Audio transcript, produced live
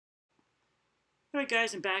Alright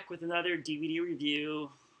guys, I'm back with another DVD review.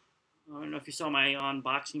 I don't know if you saw my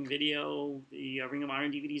unboxing video, the Ring of Honor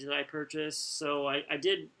DVDs that I purchased. So I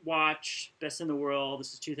did watch Best in the World.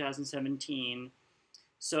 This is 2017.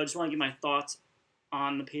 So I just want to give my thoughts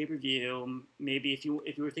on the pay-per-view. Maybe if you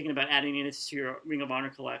were thinking about adding this to your Ring of Honor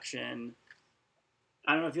collection.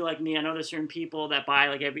 I don't know if you're like me. I know there's certain people that buy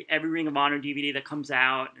like every Ring of Honor DVD that comes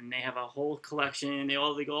out, and they have a whole collection. They go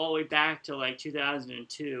all the way back to like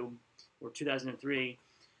 2002 or 2003.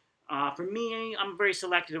 For me, I'm very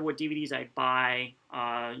selective of what DVDs I buy.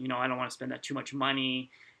 I don't want to spend that too much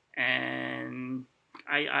money, and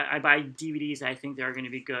I buy DVDs that I think they are going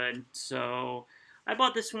to be good. So I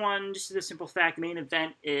bought this one just for the simple fact the main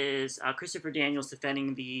event is Christopher Daniels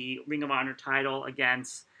defending the Ring of Honor title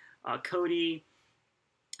against Cody.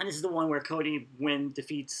 And this is the one where Cody,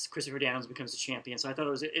 defeats Christopher Daniels, becomes the champion. So I thought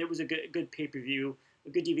it was a good pay-per-view, a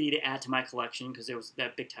good DVD to add to my collection because there was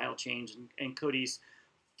that big title change and Cody's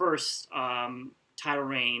first title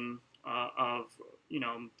reign of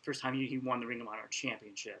first time he won the Ring of Honor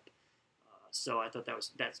championship. So I thought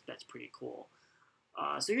that's pretty cool.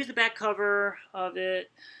 So here's the back cover of it,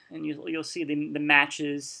 and you'll see the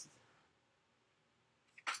matches.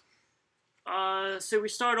 So we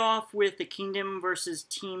start off with the Kingdom versus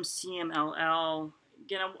Team CMLL.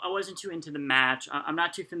 Again, I wasn't too into the match. I'm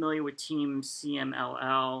not too familiar with Team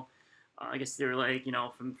CMLL. I guess they're like,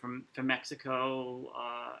 from Mexico.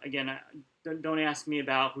 Again, don't ask me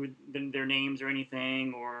about their names or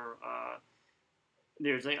anything. Or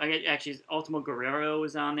there's actually Ultimo Guerrero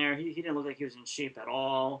was on there. He didn't look like he was in shape at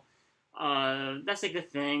all. That's like the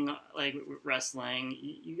thing, like with wrestling.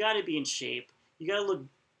 You got to be in shape. You got to look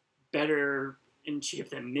better in shape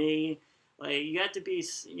than me. Like you got to be,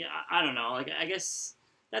 I don't know. Like I guess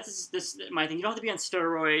that's this my thing. You don't have to be on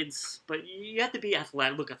steroids, but you have to be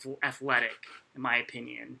athletic. Look athletic, in my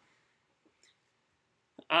opinion.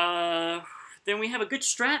 Then we have a good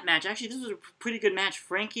strap match. Actually, this was a pretty good match.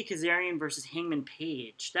 Frankie Kazarian versus Hangman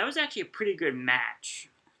Page. That was actually a pretty good match.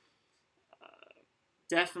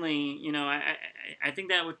 Definitely, I think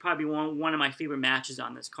that would probably be one of my favorite matches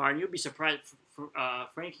on this card. You'd be surprised for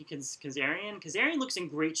Frankie Kazarian. Kazarian looks in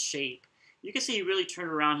great shape. You can see he really turned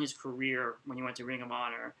around his career when he went to Ring of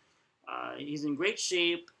Honor. He's in great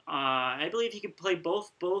shape. I believe he could play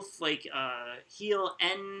both like heel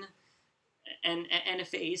and a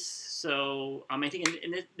face. So I think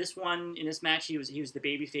in this match he was the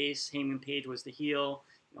baby face. Hangman Page was the heel,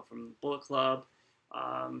 from Bullet Club.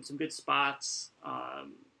 Some good spots.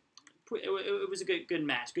 It was a good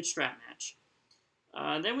match, good strap match.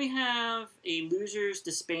 Then we have a losers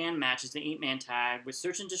disband match. It's an 8-man tag with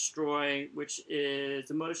Search and Destroy, which is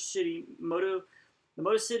the Motor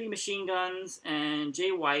City Machine Guns and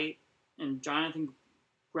Jay White and Jonathan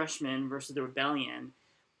Gresham versus the Rebellion.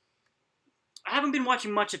 I haven't been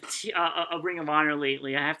watching much of Ring of Honor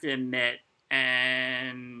lately, I have to admit,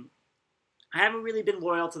 and I haven't really been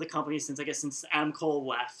loyal to the company since Adam Cole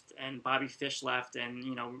left and Bobby Fish left, and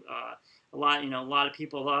a lot of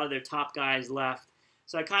people, a lot of their top guys left.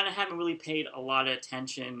 So I kind of haven't really paid a lot of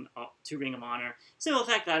attention to Ring of Honor. Simple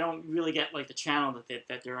fact that I don't really get like the channel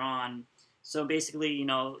that they're on. So basically,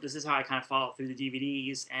 this is how I kind of follow through the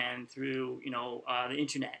DVDs and through the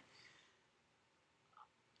internet.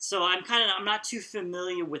 So I'm not too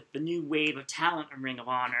familiar with the new wave of talent in Ring of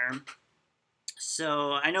Honor.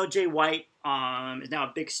 So I know Jay White is now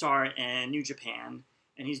a big star in New Japan,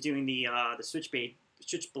 and he's doing the Switchblade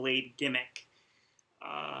gimmick.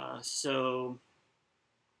 So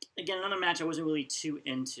again, another match I wasn't really too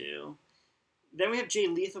into. Then we have Jay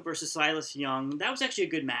Lethal versus Silas Young. That was actually a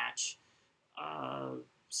good match.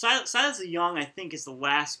 Silas Young, I think, is the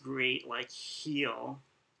last great heel.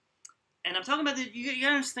 And I'm talking about you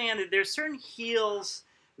understand that there's certain heels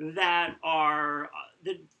that are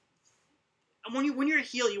when you're a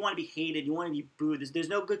heel, you want to be hated, you want to be booed. There's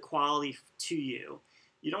no good quality to you.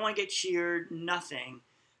 You don't want to get cheered, nothing.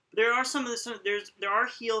 But there are there are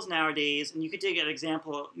heels nowadays, and you could take an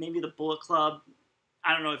example, maybe the Bullet Club.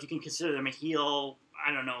 I don't know if you can consider them a heel.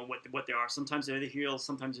 I don't know what they are. Sometimes they're the heels,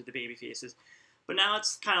 sometimes they're the baby faces. But now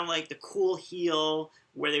it's kind of like the cool heel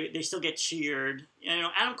where they still get cheered.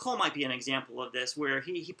 Adam Cole might be an example of this, where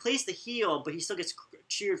he plays the heel, but he still gets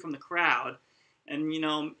cheered from the crowd. And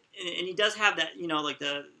and he does have that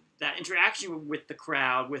that interaction with the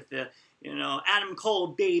crowd, with the Adam Cole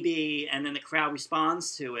baby, and then the crowd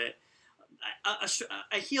responds to it.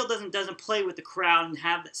 A heel doesn't play with the crowd and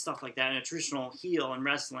have that stuff like that in a traditional heel in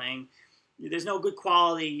wrestling. There's no good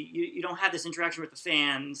quality. You don't have this interaction with the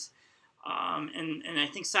fans. And I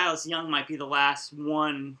think Silas Young might be the last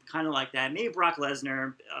one kind of like that. Maybe Brock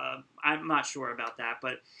Lesnar. I'm not sure about that,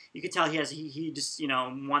 but you could tell he just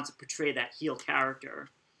wants to portray that heel character.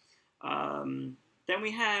 Then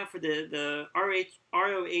we have for the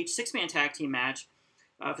ROH 6-man tag team match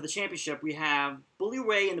for the championship, we have Bully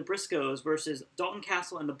Ray and the Briscoes versus Dalton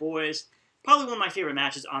Castle and the Boys. Probably one of my favorite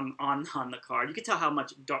matches on the card. You can tell how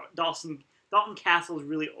much Dalton Castle is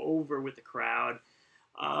really over with the crowd.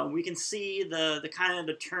 We can see the kind of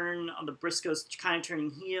the turn on the Briscoes kind of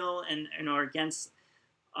turning heel and are against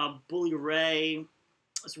Bully Ray.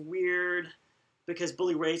 It's weird because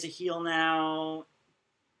Bully Ray's a heel now.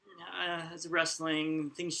 As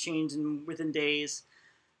wrestling, things change within days.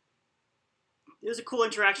 There's a cool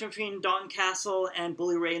interaction between Dalton Castle and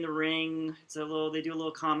Bully Ray in the ring. They do a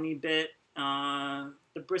little comedy bit. The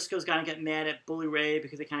Briscoes kind of get mad at Bully Ray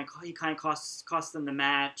because he kind of costs them the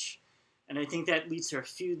match, and I think that leads to a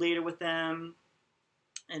feud later with them.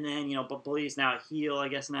 And then but Bully is now a heel, I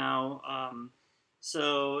guess now.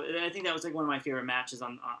 So I think that was like one of my favorite matches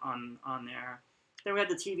on there. Then we had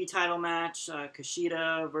the TV title match,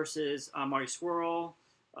 Kushida versus Marty Scurll.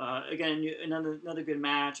 Again, another good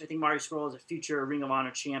match. I think Marty Scurll is a future Ring of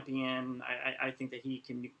Honor champion. I think that he's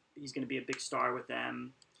going to be a big star with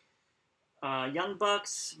them. Young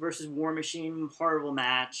Bucks versus War Machine, horrible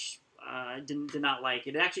match. Did not like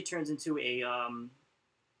it. It actually turns into a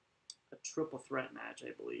triple threat match,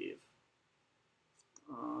 I believe.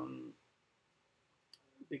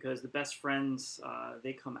 Because the Best Friends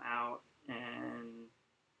they come out, and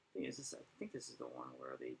I think this is the one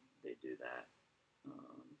where they do that.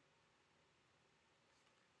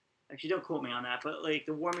 Actually, don't quote me on that, but like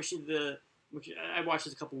the War Machine, which I watched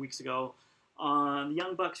this a couple weeks ago. The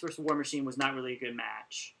Young Bucks versus War Machine was not really a good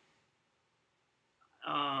match.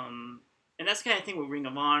 And that's the kind of thing with Ring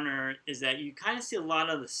of Honor, is that you kind of see a lot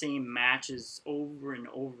of the same matches over and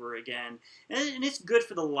over again. And it's good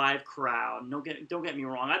for the live crowd. Don't get me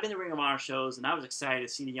wrong. I've been to Ring of Honor shows, and I was excited to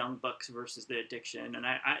see the Young Bucks versus the Addiction. And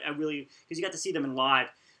I really, because you got to see them in live.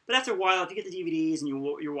 But after a while, if you get the DVDs and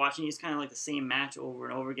you're watching, it's kind of like the same match over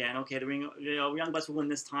and over again. Okay, the Young Bucks will win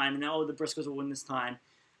this time, and the Briscoes will win this time.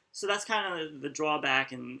 So that's kind of the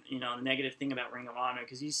drawback and the negative thing about Ring of Honor,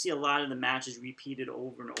 because you see a lot of the matches repeated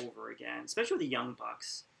over and over again, especially with the Young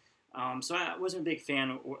Bucks. So I wasn't a big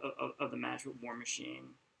fan of the match with War Machine.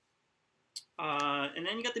 And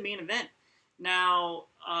then you got the main event. Now,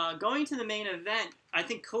 going to the main event, I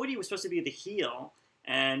think Cody was supposed to be the heel,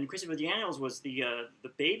 and Christopher Daniels was the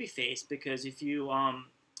baby face, because if you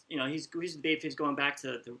he's the baby face going back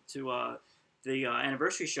to the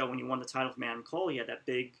anniversary show when he won the title from Adam Cole. He had that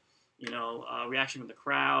big, reaction from the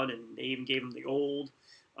crowd, and they even gave him the old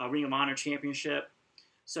Ring of Honor championship.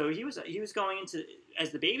 So he was going into as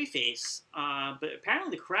the babyface, but apparently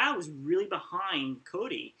the crowd was really behind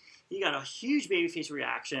Cody. He got a huge babyface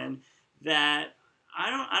reaction that I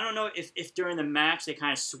don't know if during the match they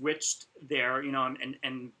kind of switched there,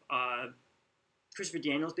 and Christopher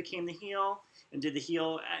Daniels became the heel and did the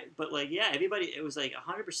heel, but like, yeah, everybody, it was like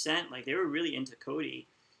 100%, like they were really into Cody,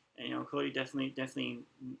 and Cody definitely,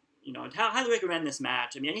 highly recommend this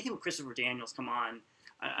match. I mean, anything with Christopher Daniels, come on.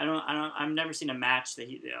 I've never seen a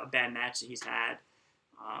bad match that he's had,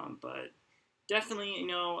 but definitely,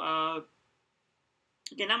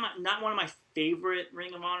 again, not one of my favorite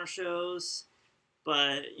Ring of Honor shows.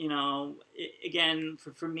 But again,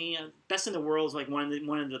 for me, Best in the World is like one of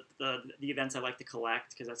the events I like to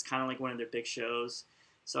collect, because that's kind of like one of their big shows.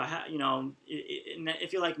 So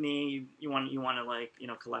if you're like me, you want to like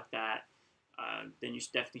collect that, then you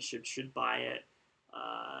definitely should buy it.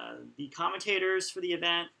 The commentators for the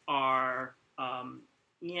event are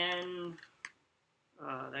Ian.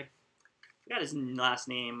 I forgot his last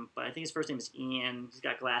name, but I think his first name is Ian. He's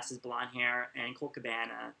got glasses, blonde hair, and Colt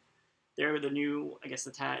Cabana. They're the new, I guess,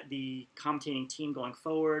 the commentating team going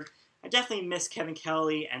forward. I definitely miss Kevin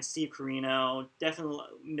Kelly and Steve Corino. Definitely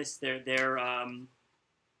miss their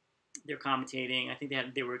commentating. I think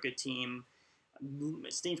they were a good team.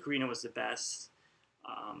 Steve Corino was the best.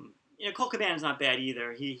 Colt Cabana's not bad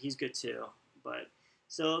either. He's good too. But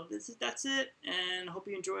so that's it. And I hope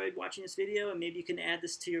you enjoyed watching this video, and maybe you can add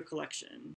this to your collection.